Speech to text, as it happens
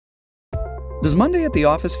Does Monday at the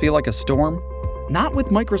office feel like a storm? Not with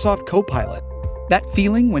Microsoft Copilot. That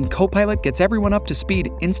feeling when Copilot gets everyone up to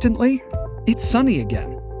speed instantly? It's sunny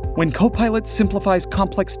again. When Copilot simplifies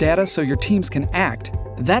complex data so your teams can act,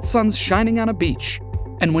 that sun's shining on a beach.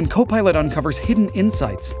 And when Copilot uncovers hidden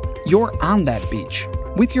insights, you're on that beach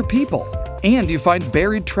with your people, and you find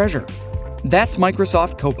buried treasure. That's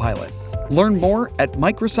Microsoft Copilot. Learn more at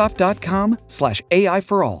Microsoft.com/AI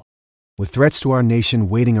for all. With threats to our nation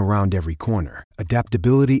waiting around every corner,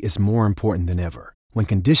 adaptability is more important than ever. When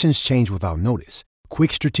conditions change without notice,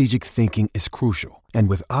 quick strategic thinking is crucial. And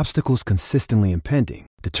with obstacles consistently impending,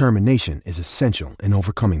 determination is essential in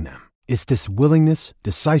overcoming them. It's this willingness,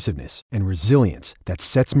 decisiveness, and resilience that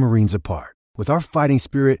sets Marines apart. With our fighting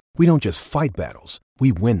spirit, we don't just fight battles,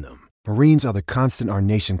 we win them. Marines are the constant our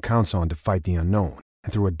nation counts on to fight the unknown.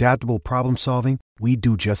 And through adaptable problem solving, we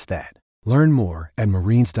do just that. Learn more at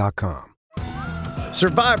marines.com.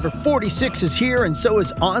 Survivor 46 is here, and so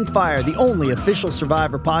is On Fire, the only official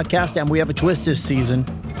Survivor podcast, and we have a twist this season.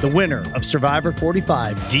 The winner of Survivor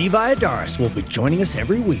 45, Dee Valladares, will be joining us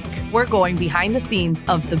every week. We're going behind the scenes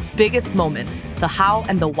of the biggest moments, the how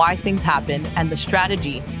and the why things happen, and the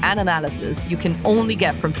strategy and analysis you can only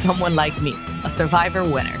get from someone like me, a Survivor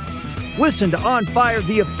winner. Listen to On Fire,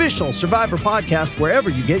 the official Survivor podcast, wherever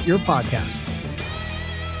you get your podcasts.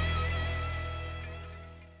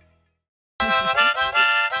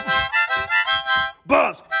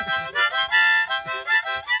 Boss!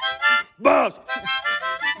 Boss!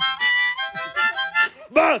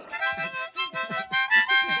 Boss!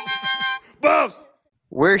 Boss!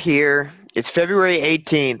 We're here. It's February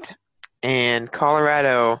 18th, and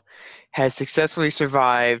Colorado has successfully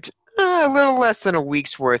survived a little less than a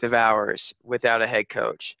week's worth of hours without a head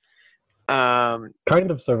coach. Kind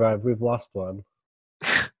of survived. We've lost one.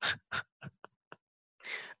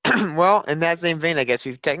 Well, in that same vein, I guess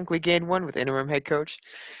we've technically gained one with interim head coach.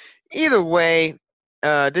 Either way,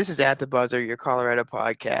 this is At the Buzzer, your Colorado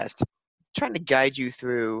podcast, trying to guide you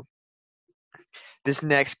through this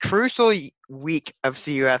next crucial week of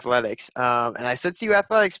CU athletics. And I said CU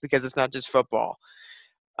athletics because it's not just football.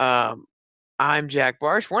 I'm Jack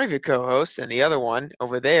Barsh, one of your co-hosts, and the other one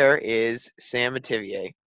over there is Sam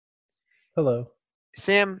Mativier. Hello.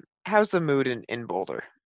 Sam, how's the mood in Boulder?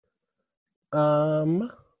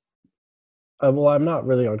 Well, I'm not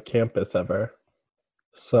really on campus ever,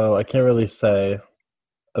 so I can't really say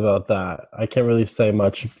about that. I can't really say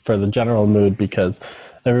much for the general mood because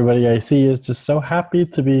everybody I see is just so happy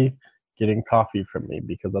to be getting coffee from me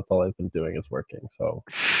because that's all I've been doing is working. So,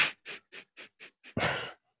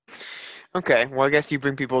 okay. Well, I guess you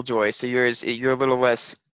bring people joy, so you're a little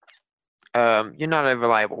less. You're not a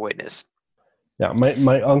reliable witness. Yeah,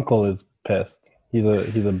 my uncle is pissed. He's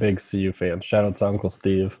a big CU fan. Shout out to Uncle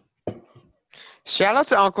Steve. Shout out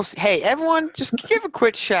to Uncle Steve. Hey, everyone, just give a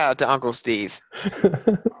quick shout out to Uncle Steve.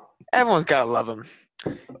 Everyone's got to love him.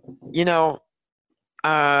 You know,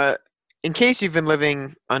 in case you've been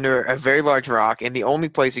living under a very large rock and the only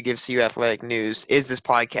place who gives CU athletic news is this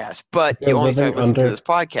podcast, but you only start listening to this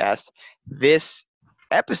podcast, this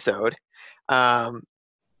episode,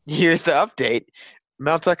 here's the update.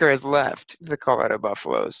 Mel Tucker has left the Colorado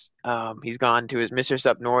Buffaloes. He's gone to his mistress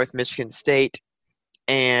up north, Michigan State,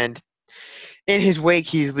 and in his wake,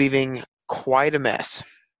 he's leaving quite a mess.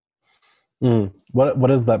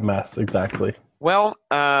 What is that mess exactly? Well,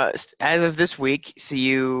 as of this week,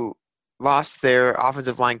 CU lost their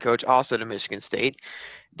offensive line coach also to Michigan State.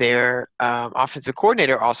 Their offensive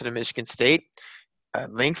coordinator also to Michigan State.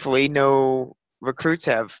 Thankfully, no recruits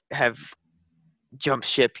have jumped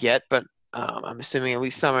ship yet, but I'm assuming at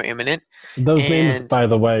least some are imminent. Those names, by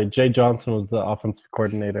the way, Jay Johnson was the offensive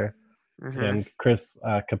coordinator. Mm-hmm. And Chris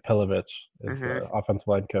Kapilovic is the offensive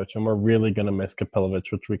line coach, and we're really going to miss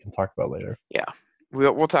Kapilovic, which we can talk about later. Yeah,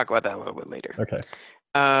 we'll talk about that a little bit later. Okay.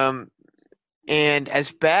 And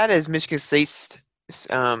as bad as Michigan State's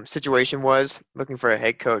situation was, looking for a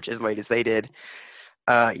head coach as late as they did,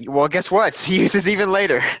 well, guess what? CU's is even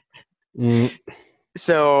later.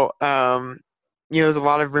 So, there's a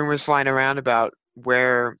lot of rumors flying around about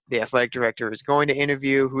where the athletic director is going to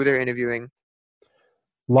interview, who they're interviewing.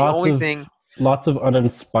 Lots of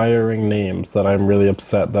uninspiring names that I'm really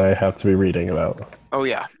upset that I have to be reading about. Oh,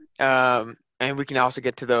 yeah. And we can also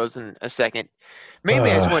get to those in a second.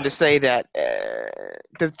 Mainly, I just wanted to say that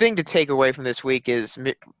the thing to take away from this week is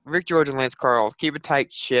Rick George and Lance Carl, keep a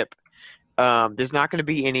tight ship. There's not going to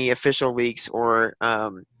be any official leaks or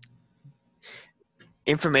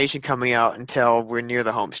information coming out until we're near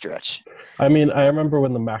the home stretch. I mean, I remember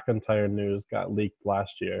when the McIntyre news got leaked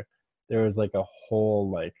last year, there was like a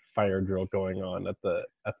whole fire drill going on at the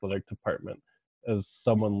athletic department as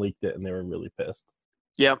someone leaked it and they were really pissed.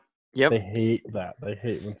 Yep. They hate that. They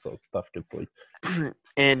hate when stuff gets leaked.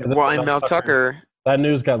 And then Mel Tucker. That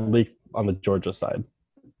news got leaked on the Georgia side.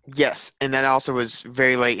 Yes, and that also was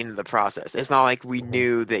very late into the process. It's not like we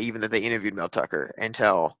knew that they interviewed Mel Tucker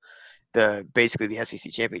until basically the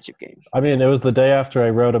SEC championship game. I mean, it was the day after I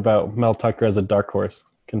wrote about Mel Tucker as a dark horse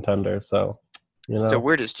contender, so So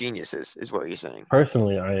we're just geniuses, is what you're saying.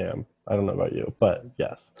 Personally, I am. I don't know about you, but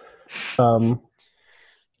yes.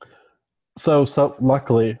 So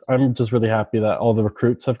luckily, I'm just really happy that all the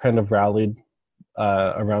recruits have kind of rallied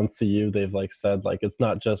around CU. They've said it's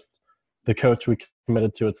not just the coach we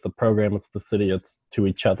committed to, it's the program, it's the city, it's to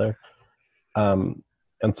each other. And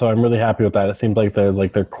so I'm really happy with that. It seems like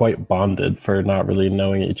they're quite bonded for not really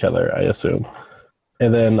knowing each other, I assume.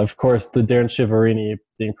 And then, of course, the Darren Shiverini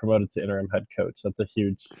being promoted to interim head coach. That's a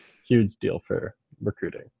huge, huge deal for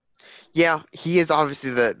recruiting. Yeah, he is obviously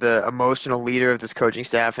the emotional leader of this coaching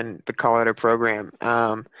staff and the Colorado program.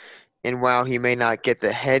 And while he may not get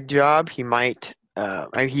the head job, he might.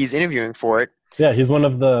 He's interviewing for it. Yeah, he's one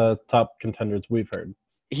of the top contenders we've heard.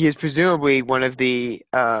 He is presumably one of the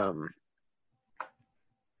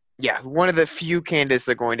few candidates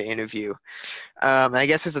they're going to interview. I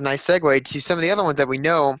guess it's a nice segue to some of the other ones that we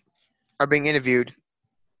know are being interviewed.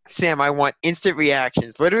 Sam, I want instant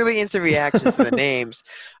reactions, literally instant reactions to the names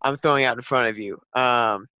I'm throwing out in front of you.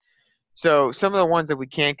 So some of the ones that we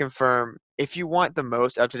can confirm, if you want the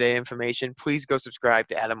most up-to-date information, please go subscribe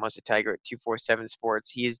to Adam Munster Tiger at 247 Sports.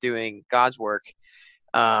 He is doing God's work.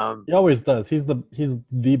 He always does. He's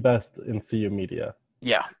the best in CU media.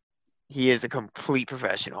 Yeah, he is a complete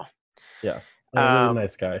professional. Yeah, a really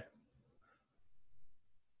nice guy.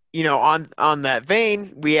 On that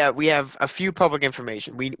vein, we have a few public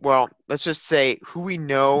information. Let's just say who we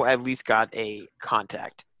know at least got a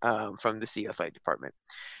contact from the CU Athletic Department.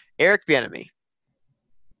 Eric Bieniemy.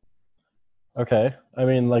 Okay, I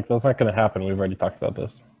mean, that's not going to happen. We've already talked about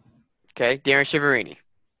this. Okay, Darren Shiverini.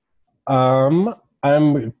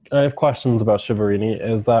 I have questions about Shiverini.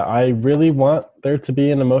 Is that I really want there to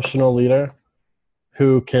be an emotional leader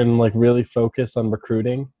who can really focus on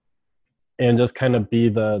recruiting and just kind of be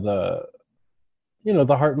the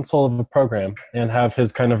heart and soul of the program and have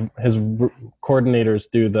his coordinators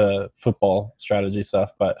do the football strategy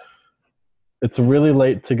stuff. But it's really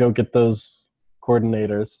late to go get those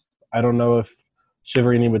coordinators. I don't know if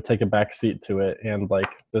Shiverini would take a back seat to it, and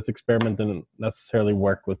this experiment didn't necessarily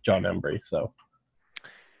work with John Embry. So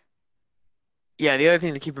yeah, the other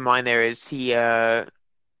thing to keep in mind there is he does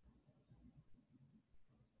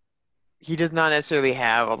not necessarily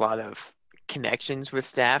have a lot of connections with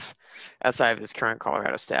staff outside of his current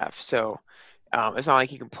Colorado staff. So it's not like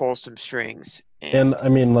he can pull some strings. And I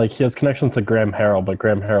mean, he has connections to Graham Harrell, but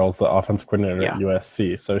Graham Harrell's the offensive coordinator at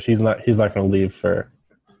USC, so he's not going to leave for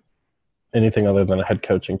anything other than a head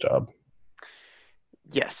coaching job.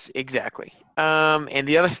 Yes, exactly. And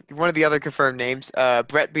one of the other confirmed names,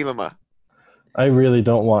 Brett Bielema. I really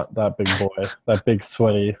don't want that big boy, that big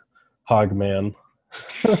sweaty hog man.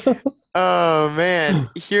 Oh man,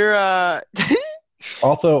 here.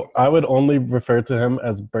 Also, I would only refer to him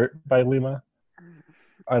as Bert Bielema.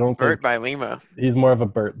 I don't Bert Bielema. He's more of a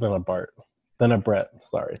Bert than a Bart than a Brett.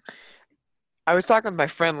 Sorry. I was talking with my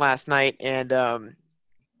friend last night, and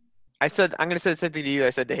I said I'm going to say something to you. I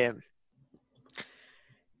said to him,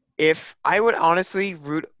 if I would honestly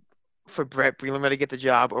root for Brett Bielema to get the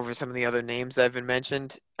job over some of the other names that have been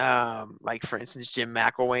mentioned, like for instance Jim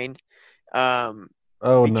McElwain. No!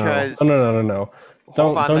 Don't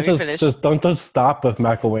just stop with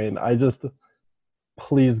McElwain.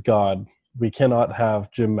 Please God, we cannot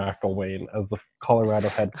have Jim McElwain as the Colorado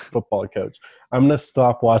head football coach. I'm gonna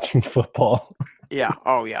stop watching football. Yeah.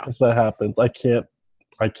 Oh yeah. If that happens, I can't.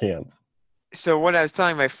 So what I was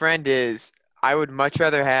telling my friend is I would much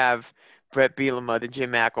rather have Brett Bielema than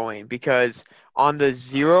Jim McElwain, because on the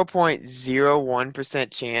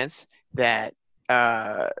 0.01% chance that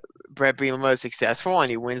Brett Bielema is successful and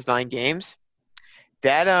he wins 9 games,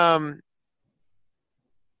 that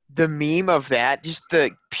the meme of that, just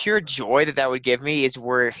the pure joy that would give me is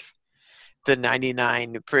worth the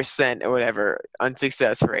 99% or whatever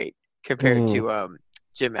unsuccess rate compared to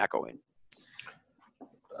Jim McElwain.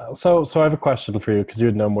 So I have a question for you, because you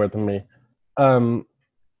would know more than me.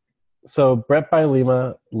 So Brett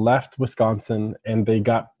Bielema left Wisconsin, and they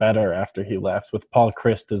got better after he left with Paul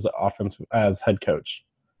Chryst as head coach.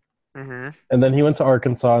 Mm-hmm. And then he went to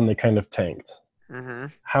Arkansas, and they kind of tanked. Mm-hmm.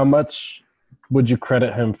 How much would you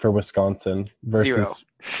credit him for Wisconsin versus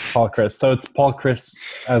Paul Chryst. So it's Paul Chryst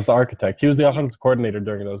as the architect. He was the offensive coordinator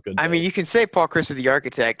during those good days. I mean, you can say Paul Chryst is the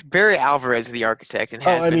architect. Barry Alvarez is the architect and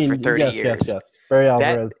has been for 30 years. Yes. Barry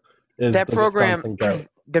Alvarez is that the program. Wisconsin GOAT.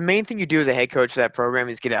 The main thing you do as a head coach for that program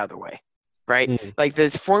is get out of the way, right? Like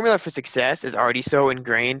this formula for success is already so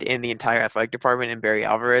ingrained in the entire athletic department and Barry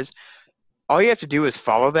Alvarez. All you have to do is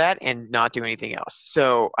follow that and not do anything else.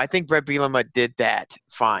 So I think Brett Bielema did that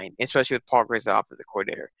fine, especially with Paul Chryst, the offensive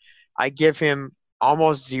coordinator. I give him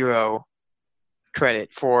almost zero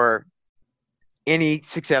credit for any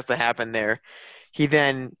success that happened there.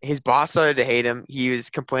 His boss started to hate him. He was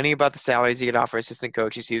complaining about the salaries he could offer assistant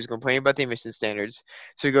coaches. He was complaining about the emission standards.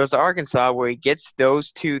 So he goes to Arkansas where he gets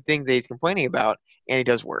those two things that he's complaining about, and he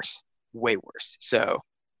does worse, way worse. So.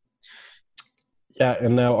 Yeah,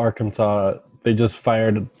 and now Arkansas, they just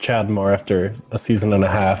fired Chad Moore after a season and a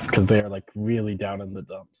half because they are like really down in the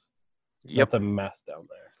dumps. Yep. That's a mess down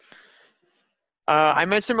there. I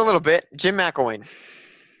mentioned him a little bit. Jim McElwain.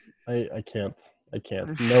 I can't.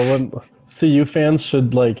 No one. CU fans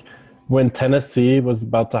should like when Tennessee was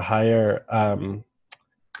about to hire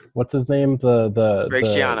what's his name? The Greg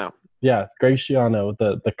Schiano. Yeah, Greg Schiano,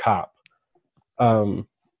 the cop.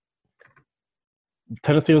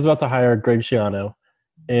 Tennessee was about to hire Greg Schiano,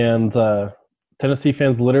 and Tennessee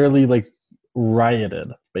fans literally like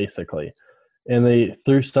rioted basically, and they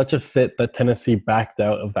threw such a fit that Tennessee backed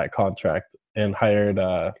out of that contract and hired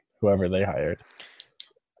whoever they hired.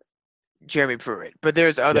 Jeremy Pruitt. But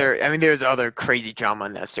there's other there's other crazy drama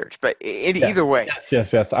in that search. But either way.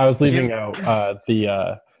 Yes. I was leaving out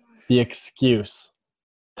the excuse.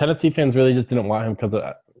 Tennessee fans really just didn't want him because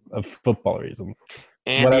of football reasons.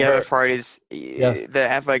 And the other part is the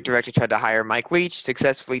athletic director tried to hire Mike Leach,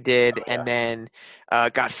 successfully did, and then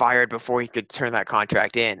got fired before he could turn that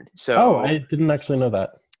contract in. So I didn't actually know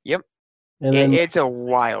that. Yep. And then, it's a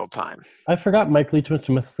wild time. I forgot Mike Leach went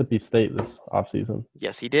to Mississippi State this offseason.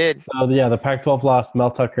 Yes, he did. So, the Pac-12 lost Mel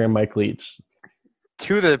Tucker and Mike Leach.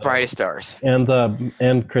 Two of the brightest stars. And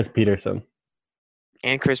Chris Peterson.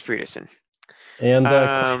 And Clinton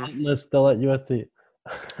is still at USC.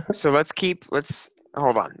 So let's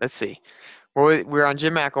hold on. Let's see. Well, we're on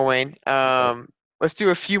Jim McElwain. Let's do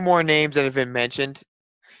a few more names that have been mentioned.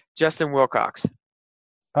 Justin Wilcox.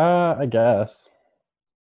 I guess.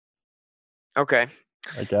 Okay.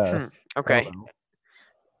 I guess. Okay.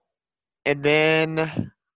 And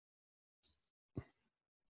then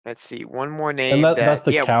let's see, one more name. And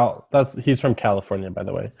he's from California, by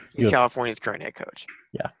the way. He's California's current head coach.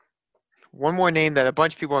 Yeah. One more name that a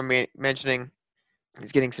bunch of people are mentioning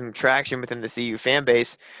is getting some traction within the CU fan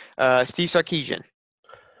base. Steve Sarkisian.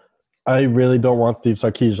 I really don't want Steve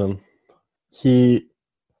Sarkisian. I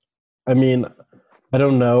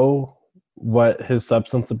don't know what his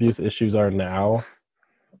substance abuse issues are now,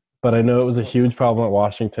 but I know it was a huge problem at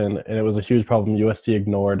Washington, and it was a huge problem USC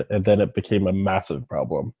ignored, and then it became a massive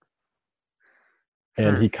problem.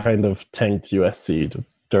 And he kind of tanked USC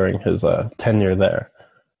during his tenure there.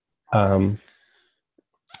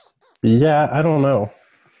 Yeah, I don't know.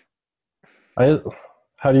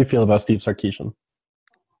 How do you feel about Steve Sarkisian?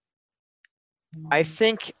 I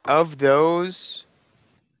think of those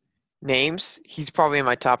names, he's probably in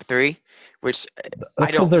my top three, which I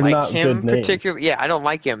don't like him particularly. Yeah, I don't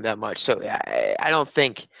like him that much. So I don't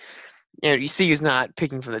think, you see who's not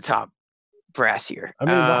picking from the top brass here. I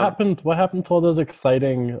mean, what happened to all those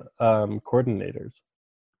exciting coordinators?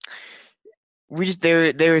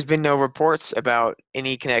 There has been no reports about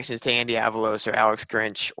any connections to Andy Avalos or Alex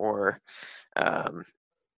Grinch or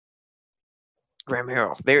Graham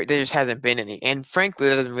Harrell. There just hasn't been any, and frankly,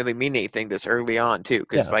 that doesn't really mean anything this early on too.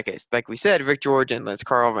 Because like we said, Rick George and Lance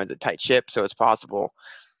Carl runs a tight ship, so it's possible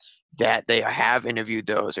that they have interviewed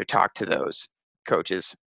those or talked to those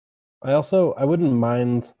coaches. I wouldn't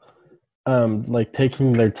mind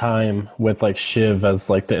taking their time with Shiv as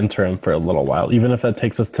the interim for a little while, even if that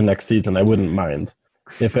takes us to next season. I wouldn't mind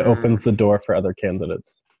if it opens the door for other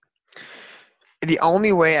candidates. The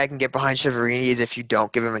only way I can get behind Shiverini is if you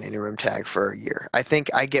don't give him an interim tag for a year. I think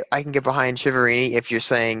I can get behind Shiverini if you're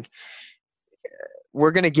saying we're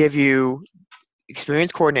going to give you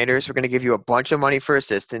experienced coordinators, we're going to give you a bunch of money for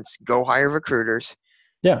assistants, go hire recruiters.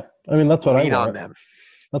 Yeah, I mean that's what I want. On them.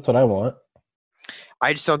 That's what I want.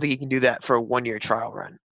 I just don't think you can do that for a 1-year trial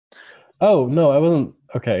run. Oh, no, I wasn't.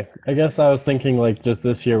 Okay. I guess I was thinking just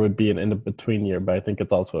this year would be an in-between year, but I think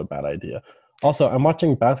it's also a bad idea. Also, I'm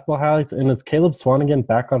watching basketball highlights, and is Caleb Swanigan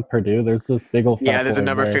back on Purdue? There's this big old Yeah, there's a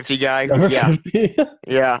number 50 guy. Number 50?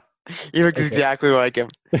 Yeah. He looks exactly like him.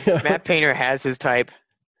 Matt Painter has his type.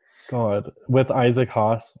 God. With Isaac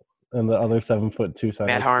Haas and the other 7'2" centers.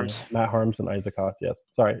 Matt Harms. Matt Harms and Isaac Haas, yes.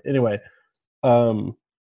 Sorry. Anyway.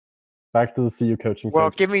 Back to the CU coaching Well,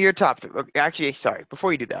 search. give me your top three. Actually, sorry.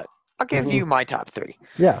 Before you do that, I'll give you my top three.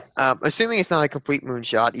 Yeah. Assuming it's not a complete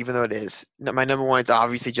moonshot, even though it is. My number one is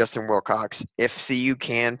obviously Justin Wilcox. If CU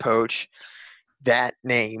can poach that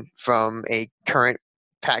name from a current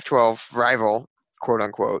Pac-12 rival, quote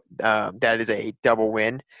unquote, that is a double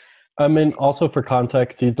win. I mean, also for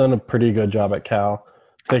context, he's done a pretty good job at Cal,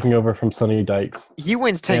 taking over from Sonny Dykes. He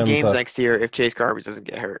wins 10 And, games next year if Chase Garbage doesn't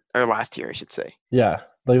get hurt, or last year, I should say. Yeah,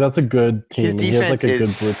 like that's a good team. His and he has defense like a is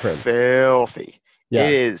good blueprint. filthy. Yeah.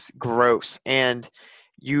 It is gross. And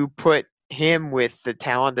you put him with the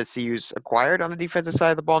talent that CU's acquired on the defensive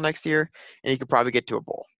side of the ball next year, and he could probably get to a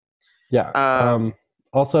bowl. Yeah.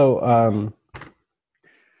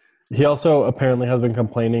 He also apparently has been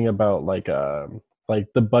complaining about like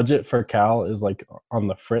the budget for Cal is like on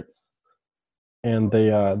the fritz, and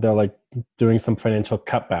they're like doing some financial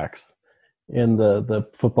cutbacks, and the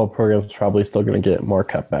football program is probably still going to get more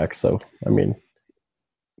cutbacks. So I mean,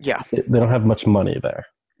 yeah, they don't have much money there.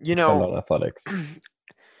 You know, on athletics.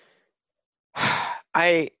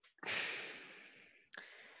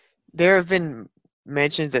 There have been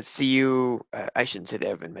mentions that CU. I shouldn't say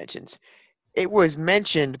there have been mentions. It was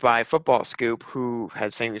mentioned by Football Scoop, who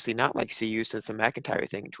has famously not liked CU since the McIntyre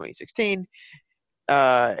thing in 2016.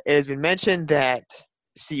 It has been mentioned that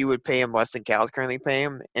CU would pay him less than Cal's currently paying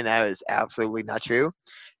him, and that is absolutely not true.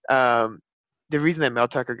 The reason that Mel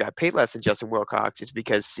Tucker got paid less than Justin Wilcox is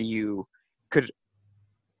because CU could.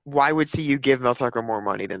 Why would CU give Mel Tucker more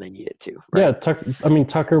money than they needed to? Right? Yeah,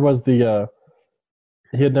 Tucker was the.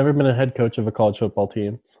 He had never been a head coach of a college football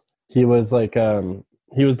team. He was like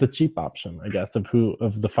he was the cheap option, I guess, of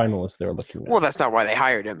the finalists they were looking at. Well, that's not why they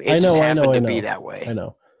hired him. It I know, just I know, happened I to know. be that way. I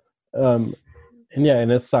know. And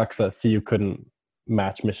it sucks that CU couldn't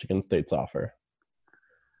match Michigan State's offer.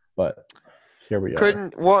 But here we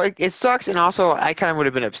are. Well, it sucks, and also I kind of would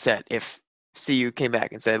have been upset if CU came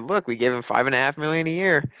back and said, "Look, we gave him $5.5 million a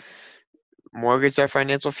year, mortgage our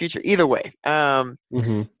financial future." Either way,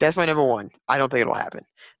 that's my number one. I don't think it'll happen.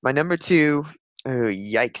 My number two,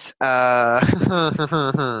 yikes!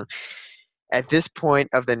 At this point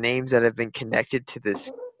of the names that have been connected to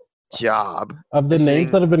this job, of the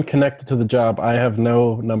names that have been connected to the job, I have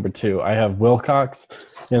no number two. I have Wilcox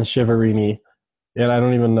and Shiverini, and I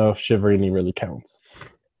don't even know if Shiverini really counts.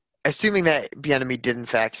 Assuming that Bieniemy did in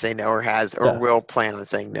fact say no, or has, or will plan on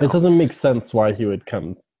saying no. It doesn't make sense why he would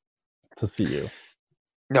come to see you.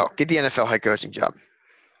 No, get the NFL head coaching job.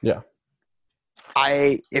 Yeah.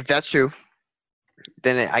 If that's true,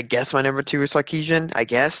 then I guess my number two is Sarkisian. I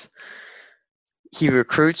guess he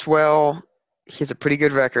recruits well. He has a pretty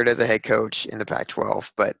good record as a head coach in the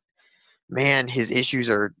Pac-12, but man, his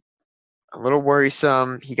issues are a little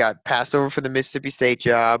worrisome. He got passed over for the Mississippi State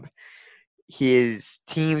job. His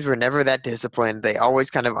teams were never that disciplined. They always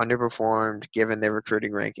kind of underperformed given their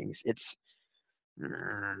recruiting rankings. I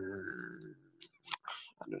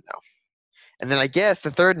don't know. And then I guess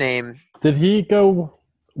the third name. Did he go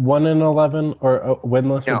 1-11 or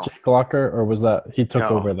winless with Jake Locker, or was that he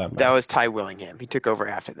took over them? That was Ty Willingham. He took over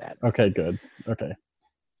after that. Okay, good. Okay.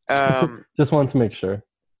 Just wanted to make sure.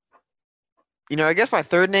 I guess my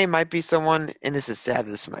third name might be someone, and this is sad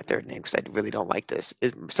this is my third name because I really don't like this.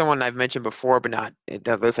 It's someone I've mentioned before, but not in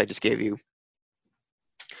that list I just gave you.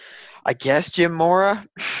 I guess Jim Mora.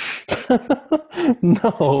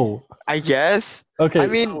 No. I guess. Okay. I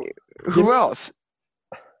mean, who else?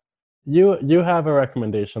 You have a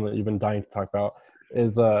recommendation that you've been dying to talk about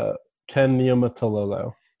is Ken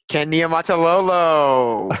Niumatalolo. Ken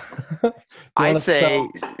Niumatalolo. I say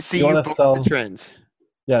see you both the trends.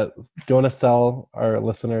 Yeah, do you want to sell our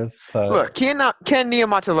listeners to... Look, Ken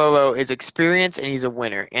Niumatalolo is experienced and he's a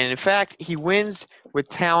winner. And in fact, he wins with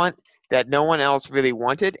talent that no one else really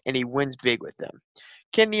wanted, and he wins big with them.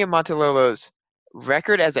 Ken Niumatalolo's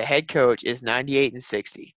record as a head coach is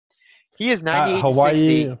 98-60. He is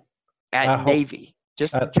 98-60 at Navy.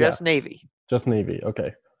 Just Navy. Just Navy,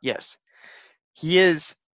 okay. Yes. He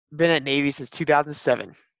has been at Navy since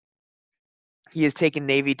 2007. He has taken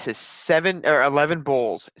Navy to 7 or 11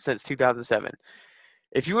 bowls since 2007.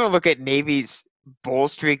 If you want to look at Navy's bowl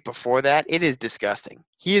streak before that, it is disgusting.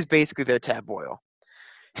 He is basically their Tab Boyle.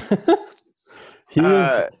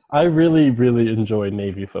 I really, really enjoy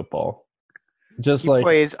Navy football. He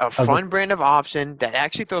plays a fun brand of option that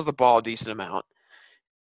actually throws the ball a decent amount.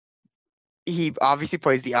 He obviously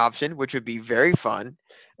plays the option, which would be very fun.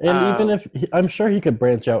 And even if I'm sure he could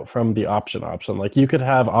branch out from the option, like you could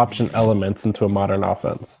have option elements into a modern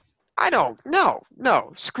offense. I don't. No.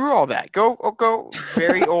 Screw all that. Go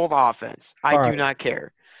very old offense. I do not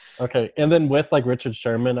care. Okay, and then with like Richard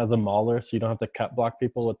Sherman as a mauler, so you don't have to cut block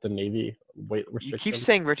people with the Navy weight You restriction. keep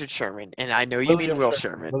saying Richard Sherman, and I know you mean Will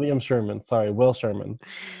Sherman. William Sherman. Sorry, Will Sherman.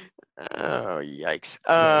 Oh, yikes.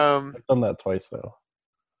 I've done that twice though.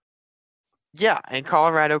 Yeah, and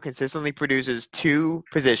Colorado consistently produces two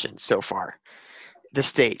positions so far. The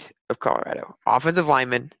state of Colorado, offensive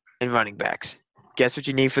linemen and running backs. Guess what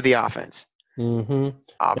you need for the offense? Mm-hmm.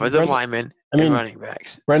 Offensive linemen and running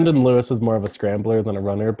backs. Brendan Lewis is more of a scrambler than a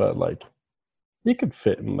runner, but like he could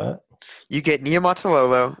fit in that. You get Nia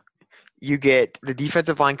Matalolo. You get the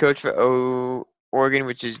defensive line coach for Oregon,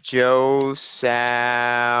 which is Joe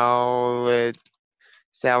Salavea.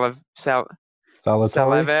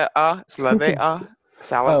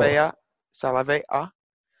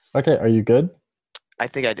 Okay, are you good? I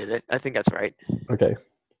think I did it. I think that's right. Okay.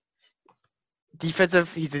 He's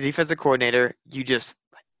a defensive coordinator. You just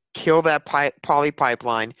kill that poly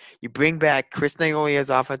pipeline. You bring back Chris Nagoli as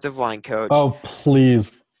offensive line coach. Oh,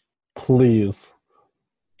 please. Please.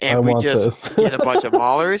 And we just get a bunch of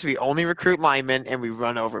maulers. We only recruit linemen, and we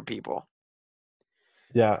run over people.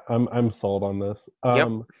 Yeah, I'm sold on this. Yep.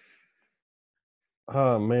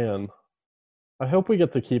 Oh, man. I hope we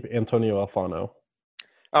get to keep Antonio Alfano.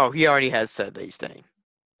 Oh, he already has said that he's staying.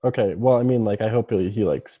 Okay, well, I mean, like, I hope he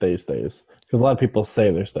like stays. Because a lot of people say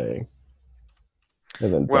they're staying.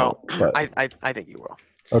 And then I think you will.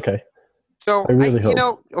 Okay. So, I really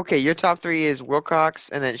hope. Okay, your top three is Wilcox,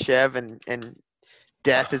 and then Chev, and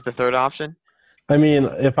Death is the third option? I mean,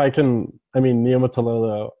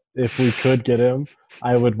 Niumatalolo, if we could get him,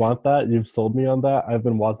 I would want that. You've sold me on that. I've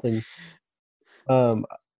been wanting.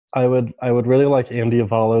 I would really like Andy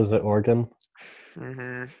Avalos at Oregon.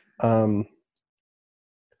 Mm-hmm.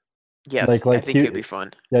 Yes, I think he'd be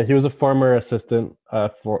fun. Yeah, he was a former assistant.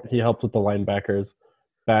 He helped with the linebackers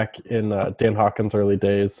back in Dan Hawkins' early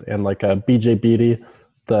days, and like BJ Beatty,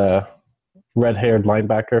 the red-haired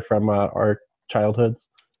linebacker from our childhoods.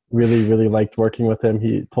 Really, really liked working with him.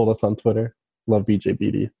 He told us on Twitter. Love BJ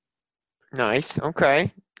Beatty. Nice.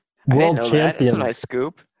 Okay. I didn't know that. That's a nice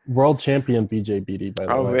scoop. World champion BJ Beatty, by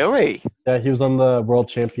the way. Oh, really? Yeah, he was on the World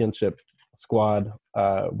Championship squad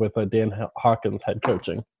with Dan Hawkins head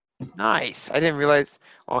coaching. Nice. I didn't realize.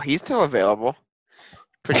 Well, he's still available.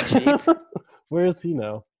 Pretty cheap. Where is he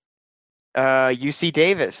now? UC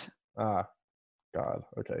Davis. Ah, God.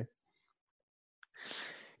 Okay.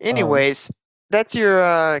 Anyways, that's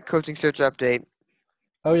your coaching search update.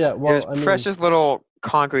 Oh, yeah. Well, precious little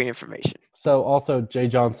concrete information. So, also, Jay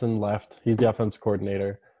Johnson left. He's the offensive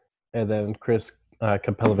coordinator. And then Chris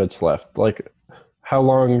Kapilovic left. Like, how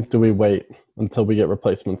long do we wait until we get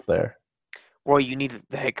replacements there? Well, you need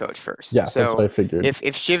the head coach first. Yeah, so that's what I figured.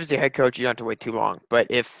 If Shiv's your head coach, you don't have to wait too long. But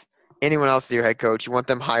if anyone else is your head coach, you want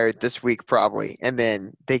them hired this week probably. And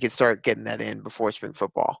then they can start getting that in before spring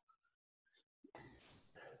football.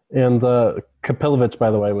 And Kapilovic,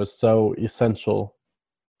 by the way, was so essential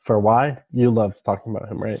for why? You love talking about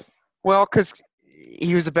him, right? Well, because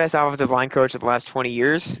he was the best offensive line coach of the last 20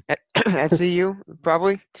 years at CU,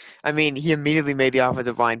 probably. I mean, he immediately made the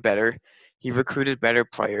offensive line better. He recruited better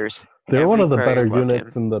players. They're one of the better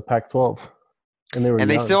units in the Pac-12. And they were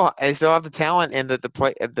they still have the talent and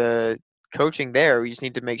the coaching there. We just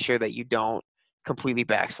need to make sure that you don't completely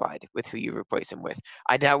backslide with who you replace him with.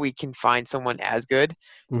 I doubt we can find someone as good,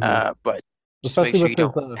 but just make sure you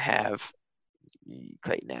don't have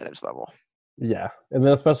Clayton Adams level. Yeah, and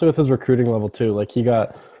then especially with his recruiting level too. Like he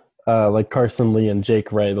got like Carson Lee and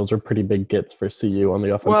Jake Ray. Those are pretty big gets for CU on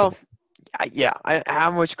the offensive. Well, yeah.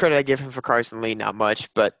 How much credit I give him for Carson Lee? Not much,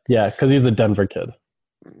 but yeah, because he's a Denver kid.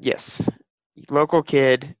 Yes, local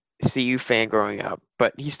kid, CU fan growing up,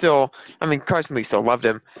 but he still. I mean, Carson Lee still loved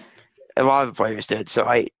him. A lot of the players did. So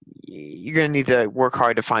you're gonna need to work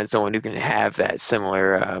hard to find someone who can have that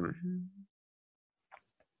similar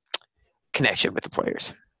connection with the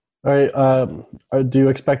players. All right. Do you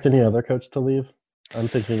expect any other coach to leave? I'm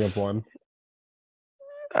thinking of one.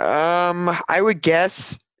 I would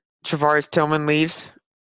guess Travaris Tillman leaves.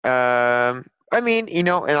 I mean, and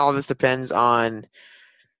all this depends on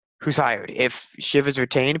who's hired. If Shiv is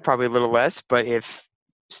retained, probably a little less. But if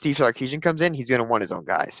Steve Sarkisian comes in, he's going to want his own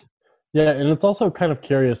guys. Yeah, and it's also kind of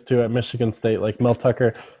curious, too, at Michigan State. Like, Mel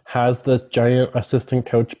Tucker has this giant assistant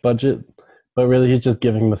coach budget, but really he's just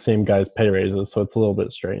giving the same guys pay raises, so it's a little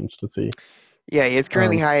bit strange to see. Yeah, he has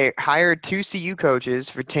currently hired 2 CU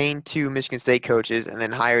coaches, retained 2 Michigan State coaches, and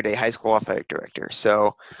then hired a high school athletic director.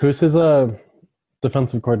 So who's his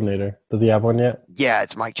defensive coordinator? Does he have one yet? Yeah,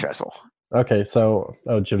 it's Mike Tressel. Okay, so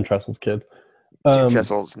Jim Tressel's kid. Jim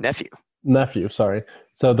Tressel's nephew. Nephew, sorry.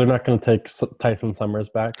 So they're not going to take Tyson Summers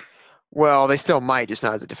back? Well, they still might, just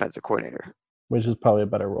not as a defensive coordinator. which is probably a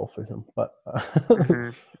better role for him. But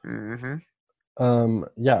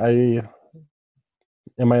yeah,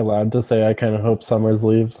 am I allowed to say I kind of hope Summers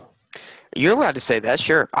leaves? You're allowed to say that,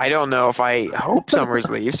 sure. I don't know if I hope Summers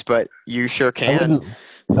leaves, but you sure can.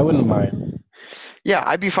 I wouldn't mind. Yeah,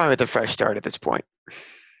 I'd be fine with a fresh start at this point.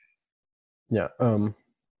 Yeah.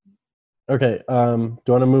 Okay. Do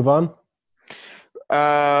you want to move on?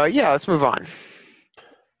 Yeah, let's move on.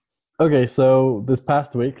 Okay, so this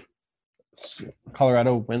past week,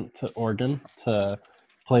 Colorado went to Oregon to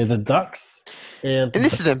play the Ducks. And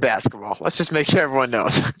this is in basketball. Let's just make sure everyone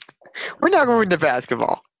knows. We're not going into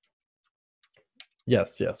basketball.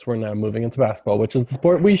 Yes, we're now moving into basketball, which is the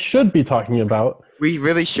sport we should be talking about. We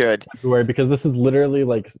really should. Because this is literally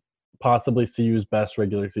like possibly CU's best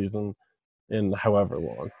regular season in however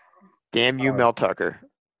long. Damn you, Mel Tucker.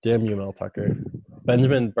 Damn you, Mel Tucker.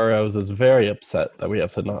 Benjamin Burrows is very upset that we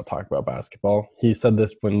have to not talk about basketball. He said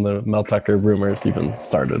this when the Mel Tucker rumors even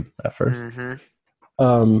started at first.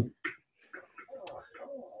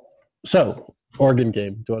 So, Oregon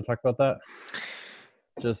game. Do you want to talk about that?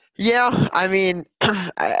 Yeah, I mean,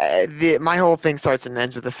 my whole thing starts and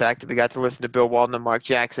ends with the fact that we got to listen to Bill Walton and Mark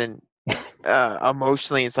Jackson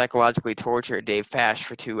emotionally and psychologically torture Dave Pasch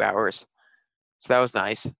for 2 hours. So that was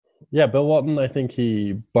nice. Yeah, Bill Walton, I think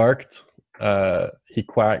he barked, he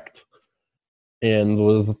quacked, and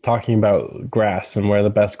was talking about grass and where the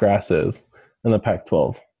best grass is in the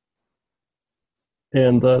Pac-12.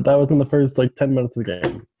 And that was in the first 10 minutes of the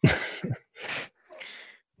game.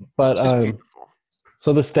 But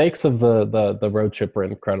so the stakes of the road trip were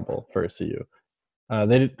incredible for CU.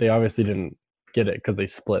 They obviously didn't get it because they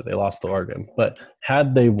split. They lost to Oregon. But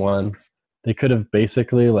had they won, they could have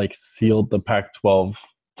basically sealed the Pac-12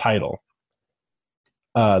 title.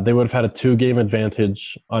 They would have had a 2-game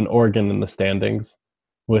advantage on Oregon in the standings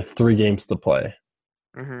with 3 games to play.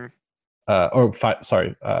 Or 5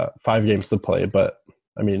 games to play. But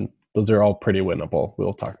I mean, those are all pretty winnable.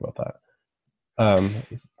 We'll talk about that.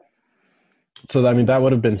 So I mean, that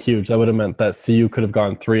would have been huge. That would have meant that CU could have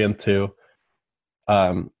gone 3-2,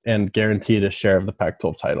 and guaranteed a share of the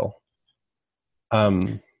Pac-12 title.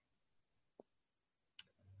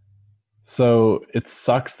 So it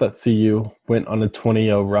sucks that CU went on a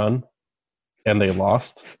 20-0 run, and they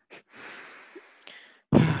lost.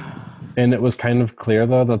 And it was kind of clear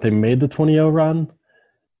though that they made the 20-0 run,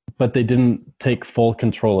 but they didn't take full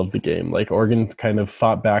control of the game. Oregon kind of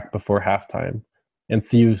fought back before halftime. And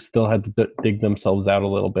CU still had to dig themselves out a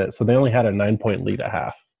little bit. So they only had a 9-point lead at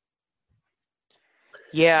half.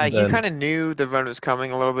 Yeah, you kind of knew the run was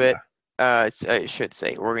coming a little bit. I should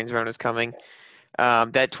say Oregon's run was coming.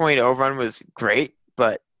 That 20-0 run was great,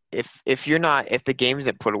 but if the game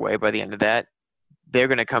isn't put away by the end of that, they're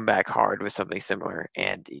going to come back hard with something similar,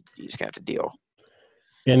 and you just have to deal.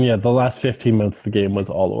 And yeah, the last 15 minutes of the game was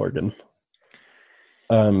all Oregon.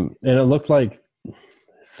 And it looked like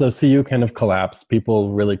so CU kind of collapsed.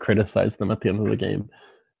 People really criticized them at the end of the game.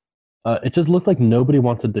 It just looked like nobody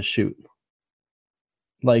wanted to shoot.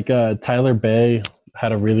 Tyler Bay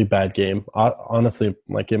had a really bad game. Honestly,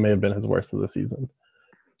 it may have been his worst of the season.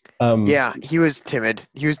 Yeah, he was timid.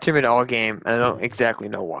 He was timid all game, and I don't exactly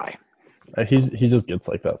know why. He just gets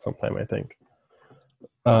like that sometime, I think.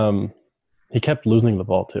 He kept losing the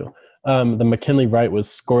ball too. The McKinley Wright was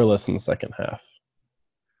scoreless in the second half.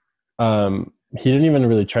 He didn't even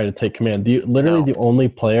really try to take command. The only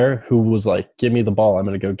player who was give me the ball, I'm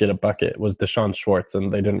going to go get a bucket, was Deshaun Schwartz,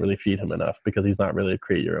 and they didn't really feed him enough because he's not really a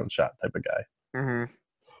create-your-own-shot type of guy.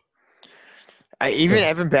 Even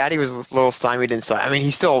Evan Batty was a little stymied inside. I mean,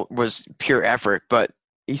 he still was pure effort, but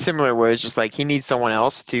he similar was just he needs someone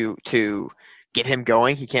else to get him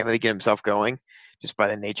going. He can't really get himself going just by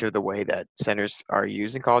the nature of the way that centers are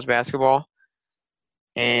used in college basketball.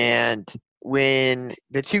 And when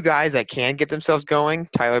the 2 guys that can get themselves going,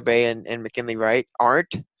 Tyler Bay and McKinley Wright,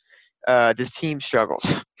 aren't, this team struggles.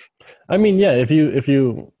 I mean, yeah, if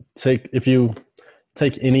you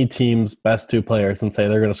take any team's best 2 players and say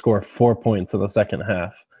they're going to score 4 points in the second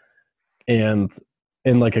half, and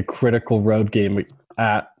in a critical road game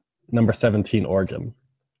at number 17 Oregon,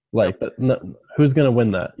 who's going to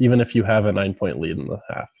win that? Even if you have a 9-point lead in the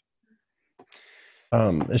half.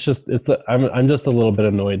 I'm just a little bit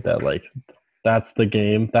annoyed that that's the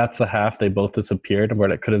game, that's the half, they both disappeared, where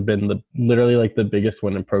it could have been literally the biggest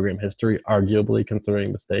win in program history, arguably,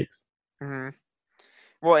 considering the stakes.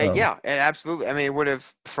 Well, yeah, and absolutely. I mean, it would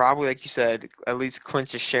have probably, like you said, at least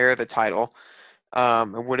clinched a share of the title.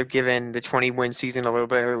 It would have given the 20-win season a little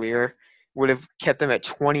bit earlier. Would have kept them at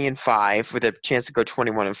 20-5 with a chance to go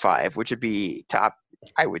 21-5, which would be top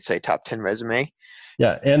 10 resume.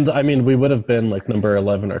 Yeah, and I mean, we would have been like number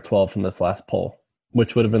 11 or 12 in this last poll,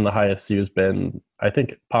 which would have been the highest Sue's been, I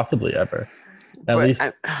think, possibly ever, at least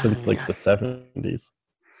since like the 70s.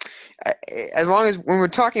 As long as when we're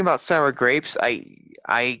talking about sour grapes,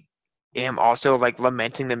 I am also like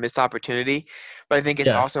lamenting the missed opportunity, but I think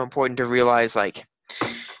it's also important to realize like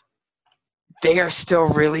they are still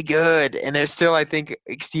really good, and they're still, I think,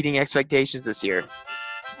 exceeding expectations this year.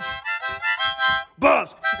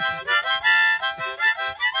 Buzz!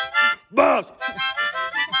 Buzz!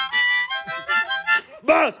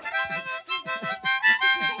 Buzz!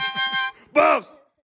 Buzz!